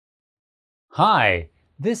Hi,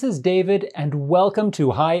 this is David and welcome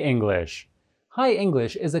to Hi English. Hi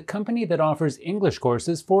English is a company that offers English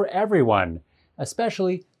courses for everyone,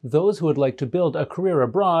 especially those who would like to build a career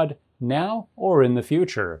abroad now or in the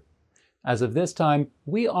future. As of this time,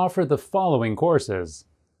 we offer the following courses.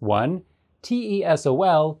 1.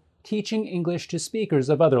 TESOL, Teaching English to Speakers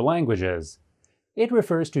of Other Languages. It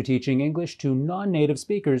refers to teaching English to non-native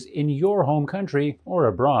speakers in your home country or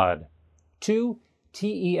abroad. 2.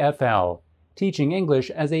 TEFL, Teaching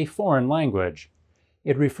English as a Foreign Language.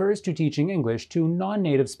 It refers to teaching English to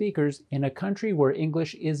non-native speakers in a country where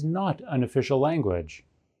English is not an official language.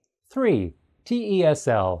 3.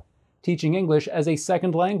 TESL, Teaching English as a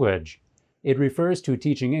Second Language. It refers to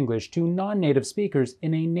teaching English to non-native speakers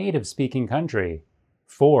in a native-speaking country.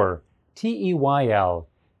 4. TEYL,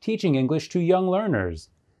 Teaching English to Young Learners.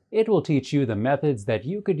 It will teach you the methods that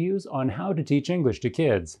you could use on how to teach English to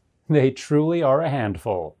kids. They truly are a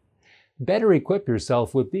handful. Better equip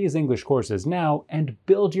yourself with these English courses now and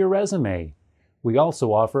build your resume. We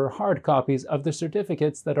also offer hard copies of the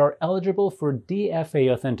certificates that are eligible for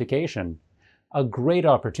DFA authentication. A great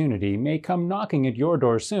opportunity may come knocking at your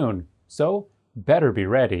door soon, so better be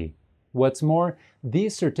ready. What's more,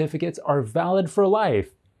 these certificates are valid for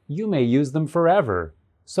life. You may use them forever.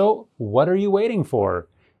 So what are you waiting for?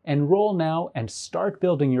 Enroll now and start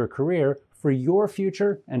building your career for your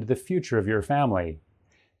future and the future of your family.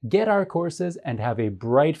 Get our courses and have a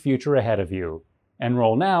bright future ahead of you.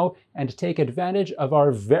 Enroll now and take advantage of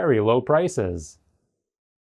our very low prices.